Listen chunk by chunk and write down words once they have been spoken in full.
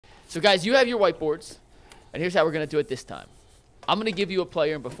So, guys, you have your whiteboards, and here's how we're going to do it this time. I'm going to give you a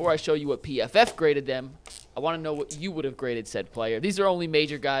player, and before I show you what PFF graded them, I want to know what you would have graded said player. These are only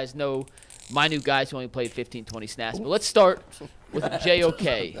major guys, no minute guys who only played 15, 20 snaps. But let's start with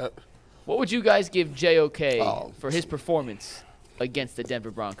JOK. What would you guys give JOK for his performance against the Denver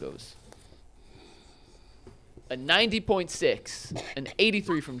Broncos? A 90.6, an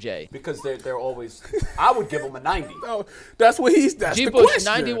 83 from Jay. Because they're always. I would give him a 90. No, that's what he's. That's the G-Bush,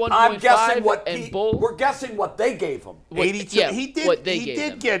 question. 91.5. I'm guessing what and Bull. we're guessing what they gave him. 82. Yeah, he did. what they He gave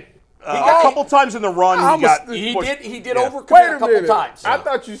did them. get He got- a couple times in the run. He did Wait overcommit a a couple minute. times. I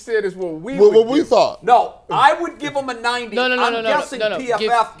thought you said it's what we What would we give. thought. No, I would give him a 90. No. I'm guessing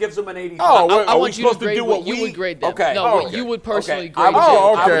PFF gives him an 85. Oh, I Are we want you to supposed to grade do what what you we- would grade them. Okay. No, Oh, what okay. you would personally Okay. grade I would JOK.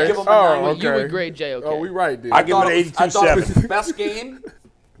 Oh, I would okay. give him a Oh, 90. What you okay. would grade JOK. Oh, we right there. I give him an I thought it was 82.7. his best game.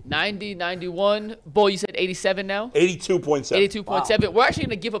 90, 91. Bull, you said 87 now? 82.7. 82.7. We're actually going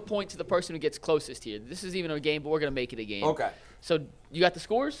to give a point to the person who gets closest here. This is even a game, but we're going to make it a game. Okay. So you got the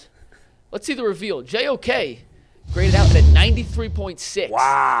scores? Let's see the reveal. JOK graded out at 93.6.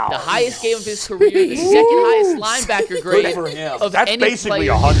 Wow. The highest game of his career, the second highest linebacker grade for him. of That's any basically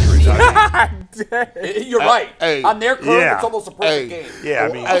player 100. You're right. Hey. On their curve, Yeah. it's almost a perfect game. Yeah,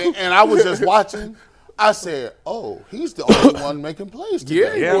 I mean, And I was just watching. I said, "Oh, he's the only one making plays Yeah,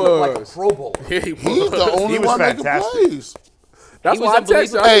 today. he Yeah. Like a was. Pro Bowler. Yeah, he He's the was. only He was one making fantastic. plays." That's He why I was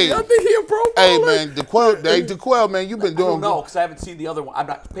texted you. unbelievable. I think he a Pro Hey Bowler. man, DeQuell, man, you've been I doing. don't know because I haven't seen the other one. I'm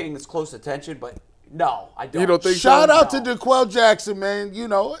not paying this close attention, but no, I don't. You don't think Shout so? out to DeQuell Jackson, man. You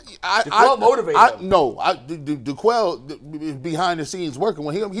know, DeQuell motivated him. DeQuell behind the scenes working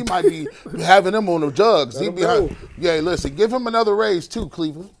when he might be having them on the jugs. He him behind. know. Yeah, listen, give him another raise too,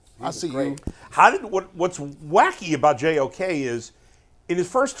 Cleveland. I see you. what's wacky about JOK is in his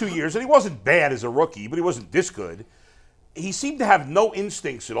first 2 years, and he wasn't bad as a rookie, but he wasn't this good. He seemed to have no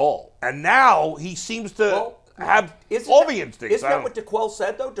instincts at all, and now he seems to have all the instincts. Isn't that what DeQuell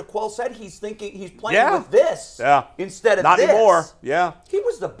said, though? DeQuell said he's playing Yeah. with this instead of Not this. anymore. Yeah. He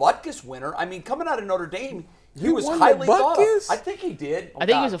was the Butkus winner. I mean, coming out of Notre Dame, he was won the highly thought of. Butkus? I think he did. I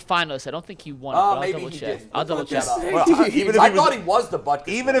think he was a finalist. I don't think he won. But I'll Maybe double he check. did. I'll double check. Well, I thought he was the Butkus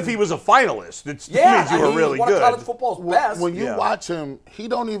Even winner. if he was a finalist, it still Yeah, means you were really one of good. college football's best. When you Yeah. watch him,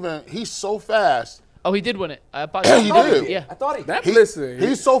 he's so fast. Oh, he did win it. He I thought he did. did. Yeah. I thought he did. That listen.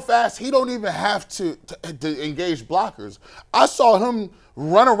 He's so fast, he don't even have to engage blockers. I saw him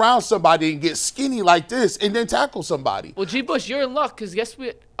run around somebody and get skinny like this and then tackle somebody. Well, G. Bush, you're in luck because guess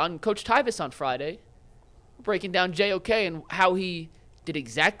what? On Coach Tyvis on Friday, we're breaking down JOK and how he did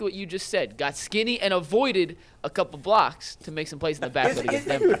exactly what you just said. Got skinny and avoided a couple blocks to make some plays in the backfield against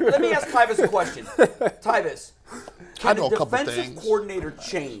Denver. Let me ask Tyvis a question. Tyvis, I can know a a couple defensive things. coordinator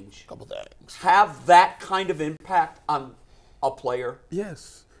change Couple things. have that kind of impact on a player?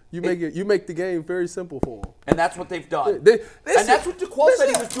 Yes. You make the game very simple for him. And that's what they've done. Listen, and that's what DeQuell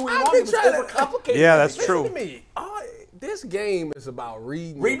said he was doing I've wrong. been He was trying to- overcomplicating Yeah, that's everything. true. Listen to me. This game is about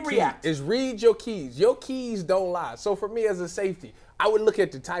reading. Read your and react. Keys. It's read your keys. Your keys don't lie. So for me as a safety, I would look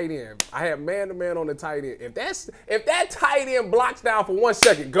at the tight end. I have man-to-man on the tight end. If that tight end blocks down for 1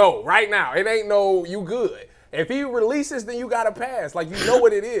 second, go right now. It ain't no you good. If he releases, then you got to pass. Like, you know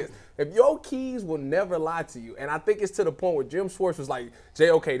what it is. If your keys will never lie to you, and I think it's to the point where Jim Schwartz was like,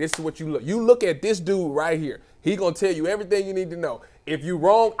 JOK, this is what you look. You look at this dude right here. He going to tell you everything you need to know. If you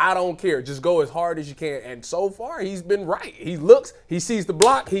wrong, I don't care. Just go as hard as you can. And so far, he's been right. He looks, he sees the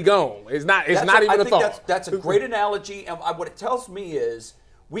block, he gone. It's not even a thought. That's a great analogy. And what it tells me is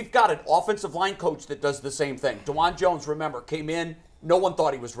we've got an offensive line coach that does the same thing. DeJuan Jones, remember, came in. No one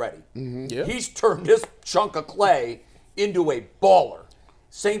thought he was ready. Yeah. He's turned this chunk of clay into a baller.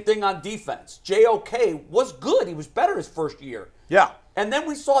 Same thing on defense. JOK was good. He was better his first year. Yeah. And then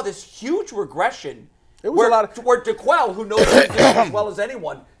we saw this huge regression was where, a lot of- where DeQuell, who knows the game as well as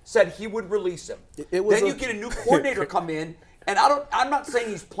anyone, said he would release him. It was Then you get a new coordinator come in, and I'm not saying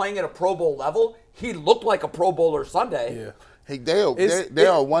he's playing at a Pro Bowl level. He looked like a Pro Bowler Sunday. Yeah. Hey, they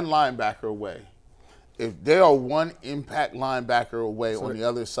are one linebacker away. If they are one impact linebacker away on the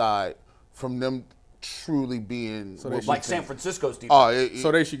other side from them truly being Like San Francisco's defense.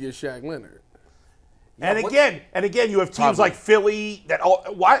 So they should get Shaq Leonard. And again, you have teams like Philly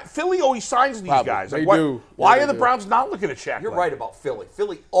why Philly always signs these guys. They Like, do. Why Yeah, are the they do. Browns not looking at Shaq? You're Leonard? right about Philly.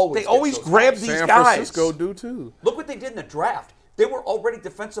 Philly always They always gets those grab guys. these San guys. Francisco do too. Look what they did in the draft. They were already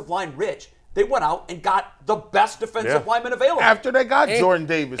defensive line rich. They went out and got the best defensive lineman available. after they got Jordan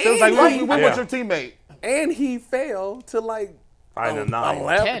Davis. It was like, right. we want your teammate. And he failed to like I know 9.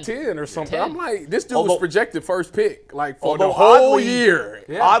 11, 10 or something. 10. I'm like, this dude Although- was projected first pick, like for the Although whole oddly- year.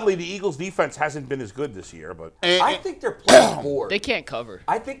 Yeah. Oddly, the Eagles' defense hasn't been as good this year, but I think they're playing bored. They can't cover.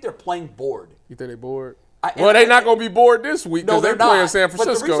 I think they're playing bored. You think they bored? I- Well, and they're I- not going to be bored this week No, because they're they're playing not. San But the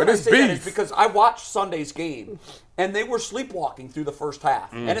Francisco, reason and I it's say that is beef. because I watched Sunday's game, and they were sleepwalking through the first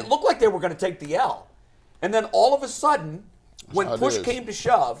half, and it looked like they were going to take the L. And then all of a sudden, when how it push is. came to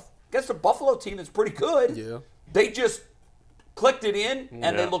shove, against a Buffalo team that's pretty good, Yeah. they just clicked it in,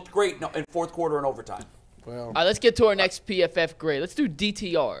 and they Yeah. looked great in fourth quarter and overtime. Well, All right, let's get to our next PFF grade. Let's do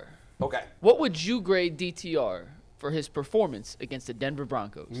DTR. Okay. What would you grade DTR for his performance against the Denver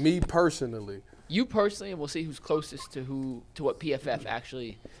Broncos? me personally, You personally, and we'll see who's closest to what PFF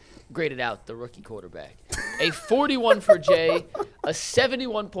actually graded out the rookie quarterback. A 41 for Jay, a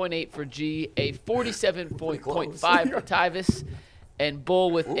 71.8 for G, a 47.5 for Tyvis, and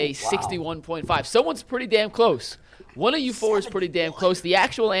Bull with a 61.5. Someone's pretty damn close. One of you four is pretty damn close. The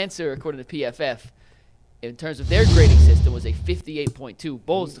actual answer, according to PFF, in terms of their grading system, was a 58.2.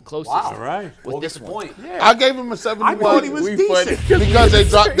 Bull's the closest. Wow. all right. With We'll this get the one. point. I gave him a 71. I thought he was we decent. funny. because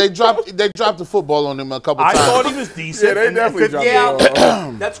they dropped the football on him a couple I times. thought he was decent. Yeah, they and definitely 50 dropped the ball.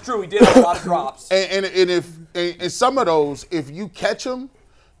 Yeah, that's true. He did have a lot of drops. And some of those, if you catch them,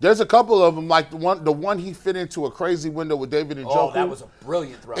 there's a couple of them, like the one he fit into a crazy window with David and Oh, Njoku. that was a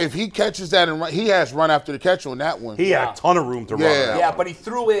brilliant throw. If he catches that and run, he has run after the catch on that one. He had a ton of room to run. on that yeah, one. but he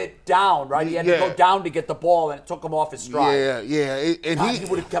threw it down, right? He had to Yeah. go down to get the ball, and it took him off his stride. Yeah. And God, he he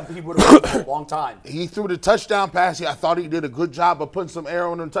would have kept for a long time. he threw the touchdown pass. I thought he did a good job of putting some air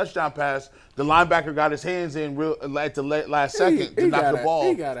on the touchdown pass. The linebacker got his hands in real at the last second to knock the ball.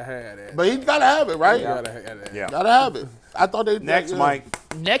 He gotta have that. But he's gotta have it, right? He gotta have that. Yeah. Gotta have it. I thought they Next, yeah. Mike.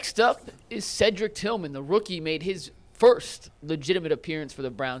 Next up is Cedric Tillman. The rookie made his first legitimate appearance for the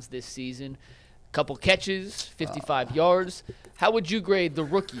Browns this season. Couple catches, 55 yards. How would you grade the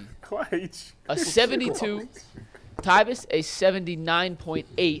rookie? A 72. Tyvis, a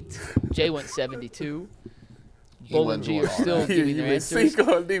 79.8. Jay went 72. Bull and G are still giving their answers.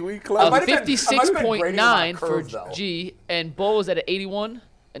 We A close. might have been- I might have been grading him on a 56.9 for curve, though. G, and Bull is at an 81,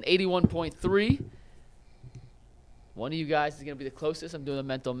 an 81.3. One of you guys is going to be the closest. I'm doing the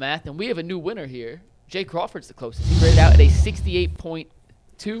mental math. And we have a new winner here. Jay Crawford's the closest. He graded out at a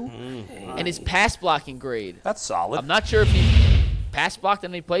 68.2. And his pass blocking grade. That's solid. I'm not sure if he pass blocked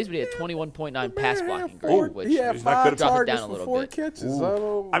on any plays, but he had 21.9 pass blocking grade, which He had He's not 5 good at- Drop it targets down a for little 4 bit. catches.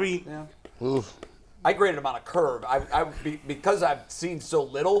 I mean, Oof. I graded him on a curve. Because I've seen so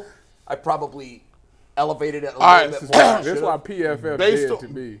little, I probably elevated it a All little right, bit more. than I That's should. why PFF Based did to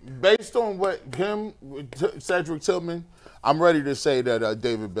on, me. based on what Cedric Tillman, I'm ready to say that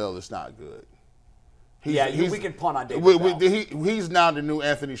David Bell is not good. We can punt on David Bell. He's now the new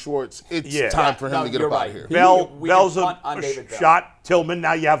Anthony Schwartz. It's Yeah. time for him No, to get you're up out right. of here. We can Bell's punt a on David Bell. shot. Tillman,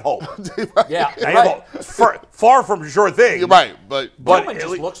 now you have hope. Yeah, Now you have right. hope. Far from a sure thing. You're right, but Tillman at just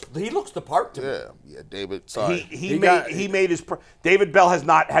least- looks the part to me. yeah, David. Sorry, He made his. David Bell has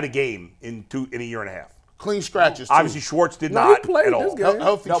not had a game in a year and a half. clean scratches. Too. Obviously, Schwartz did No, he not played at this all. game.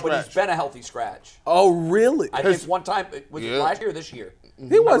 Healthy No, but scratch. he's been a healthy scratch. Oh, really? I think one time, was it Yeah. last year or this year?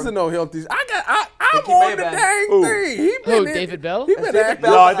 He wasn't no healthy. I'm he may on have the been. dang Who? thing. He Who, been David Bell? He been David active.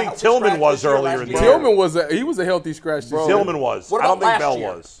 Bell No, I was a think healthy Tillman scratch was this year, earlier last in the year. year. Tillman he was a healthy scratch this year. Tillman was. What I don't about think Bell last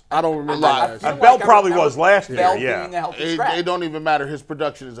year? was. I don't remember I last feel year. Bell I probably remember was last year, Bell yeah. being a healthy scratch. It don't even matter. His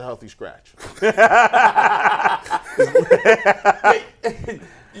production is a healthy scratch.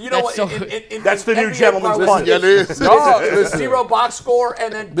 You know That's what? so- That's the new NBA gentleman's parlays, punch. Yeah, it is. No, listen. 0 box score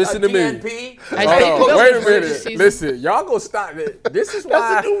and then Listen to me. DNP. Has Hold David on, Bell wait a been hurt this minute. season? Listen, y'all gonna stop it. This is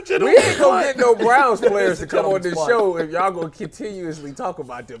why the new we gentleman's ain't gonna punch. get no Browns players to come on this Gentleman's show if y'all gonna continuously talk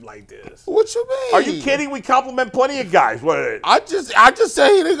about them like this. What you mean? Are you kidding? We compliment plenty of guys. What? I just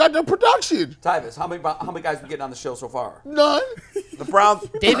say they got the production. Tyvis, how many guys we getting on the show so far? None. The Browns.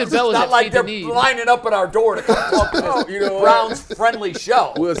 David Bell was Not at like Feed they're the Need. lining up at our door to come talk to this You know what? Browns-friendly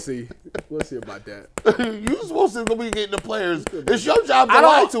show. We'll see. We'll see about that. You supposed to be getting the players. It's your job to I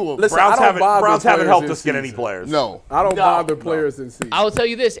lie don't- to them. listen, Browns I don't haven't. bother Browns haven't players helped this us get any season. players. No. I don't No, bother no. players in season. I will tell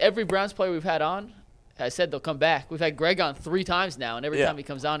you this: every Browns player we've had on has said they'll come back. We've had Greg on 3 times now, and every Yeah. time he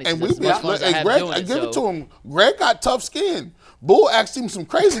comes on, he And says, we "As much fun as I and have Greg, doing I it." give it So- to him. Greg got tough skin. Bull asked him some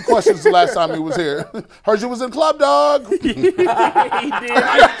crazy questions the last time he was here. Heard you was in club, dog. Why you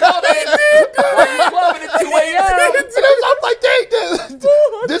clubbing at 2 a.m.? I'm like, dang,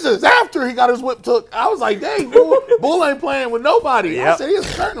 Chargers. This is after he got his whip took. I was like, dang, Bull ain't playing with nobody. I Yep. said,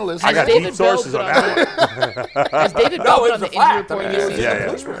 he's a journalist. I got David deep sources Bell on that one. Has David Bell been on the injury report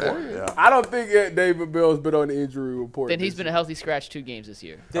this season? Yeah. I don't think that David Bell's been on the injury report. Then he's this been a healthy scratch 2 games this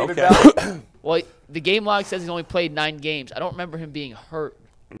year. David Okay. Bell. Well, the game log says he's only played 9 games. I don't remember him being hurt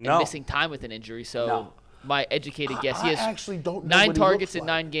and No. missing time with an injury. So No. my educated guess, he I has actually don't know 9 what he targets looks in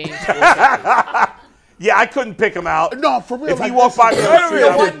like. 9 games. Yeah, I couldn't pick him out. No, for real. If he like, walked by me, this on the is- street, You know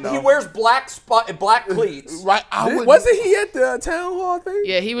I what? wouldn't know. He wears black cleats. Right, I would. Wasn't he at the town hall thing?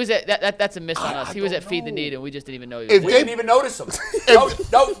 Yeah, he was at that's a miss on us. I He was don't at Feed the know. Need, and we just didn't even know he If was We there. didn't even notice him.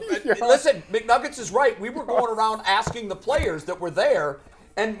 No, listen, McNuggets is right. We were going around asking the players that were there,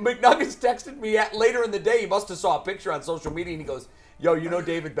 and McNuggets texted me later in the day. He must have saw a picture on social media, and he goes, "Yo, you know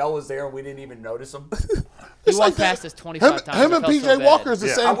David Bell was there, and we didn't even notice him." He walked past us 25 times. Him I and felt PJ so bad. Walker is the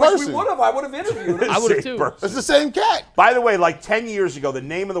Yeah. same I wish person. we would have. I would have interviewed him. I would have Same too. person. It's the same cat. By the way, like 10 years ago, the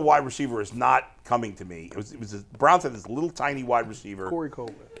name of the wide receiver is not coming to me. It was the Browns had this little tiny wide receiver. Corey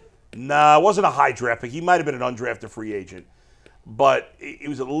Coleman. No, it wasn't a high draft pick. He might have been an undrafted free agent. But he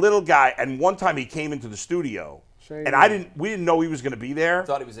was a little guy, and one time he came into the studio, Shane and we didn't know he was going to be there,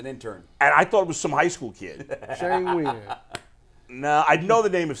 Thought he was an intern. and I thought it was some high school kid. Shane Wynn. No, I know the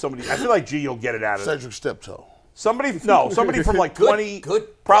name of somebody. I feel like G will get it out of it. Cedric Steptoe. Somebody from like 20,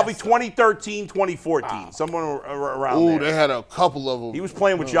 good probably guess. 2013, 2014, somewhere around Ooh, there. they had a couple of them. He was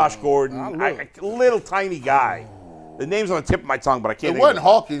playing with Josh Gordon, a little tiny guy. The name's on the tip of my tongue, but I can't. It wasn't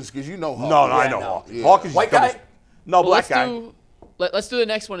Hawkins because you know Hawkins. No, I know no. Hawkins. Yeah. Hawkins is White dumb guy? as- No, Well, black guy. let's do the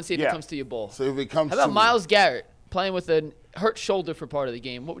next one and see if Yeah. it comes to you, Bull. So if it comes How about to Myles Garrett playing with a hurt shoulder for part of the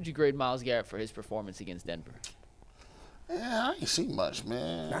game? What would you grade Myles Garrett for his performance against Denver? Yeah, I ain't seen much,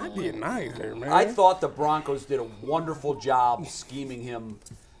 man. I did nice there, man. I thought the Broncos did a wonderful job scheming him.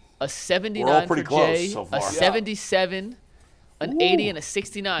 A 79 We're all pretty for close Jay, so a far. 77, an 80, and a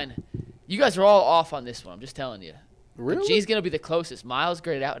 69. You guys are all off on this one. I'm just telling you. Really? G's going to be the closest. Myles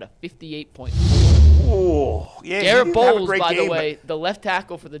graded out at a 58.4. Oh, yeah. he Garrett didn't have a Bowles, great by the game, way, the left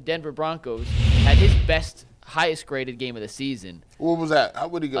tackle for the Denver Broncos, had his best, highest graded game of the season, What was that? How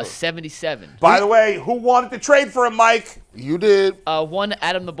would he go? a 77. By the way, who wanted to trade for him, Mike? You did. One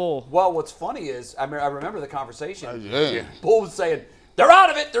Adam the Bull. Well, what's funny is, I remember the conversation. Yeah. Bull was saying, "They're out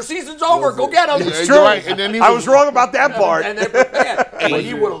of it. Their season's over. Go get them." Yeah, It's you're true. right. And then he I was wrong about that part. And then, man, but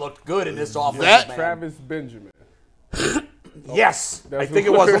he would have looked good in this offense, That- man. Travis Benjamin. Yes, I That's think it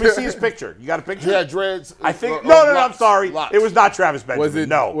what- was. Let me see his picture. You got a picture? He had dreads. I think. or No, I'm locks, sorry. locks. It was not Travis Benjamin. Was it?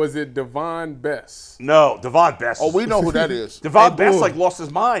 No. Was it Devon Bess? No, Devon Best. Oh, we know who that is. Devon Hey, Best Bull. like lost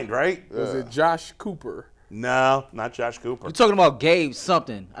his mind, right? Was it Josh Cooper? No, not Josh Cooper. You're talking about Gabe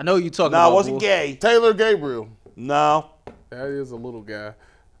something. I know you're talking No, about. it wasn't Bull. gay. Taylor Gabriel. No, That is a little guy.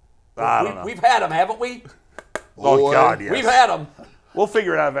 I don't know. We've had him, haven't we? Oh Boy. God, yes. We've had him. We'll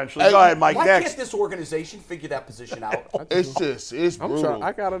figure it out eventually. Hey, Go ahead, Mike. Why Next. can't this organization figure that position out? It's I'm brutal. trying.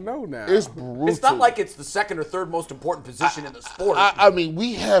 I gotta know now. It's brutal. It's not like it's the second or third most important position in the sport. I mean,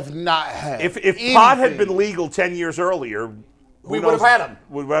 we have not had. If anything. pot had been legal 10 years earlier, We would have had him.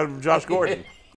 Would have had Josh Gordon.